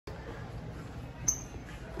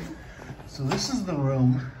So this is the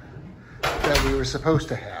room that we were supposed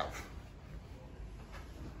to have.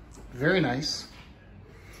 Very nice.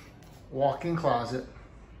 Walk-in closet.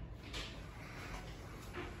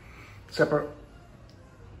 Separate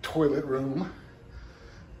toilet room.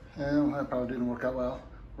 And that probably didn't work out well.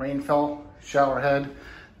 Rain fell, shower head,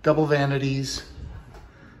 double vanities.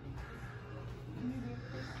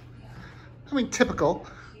 I mean, typical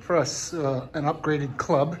for us, an upgraded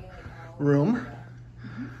club room.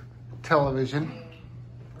 Television.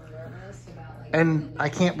 And I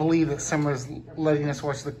can't believe that Summer's letting us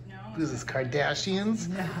watch the Kardashians.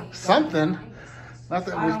 Something. Not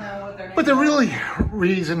that but the really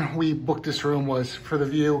reason we booked this room was for the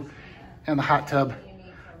view and the hot tub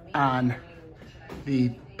on the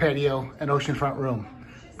patio and oceanfront room.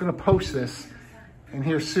 I'm gonna post this, and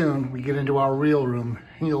here soon we get into our real room,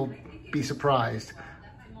 and you'll be surprised.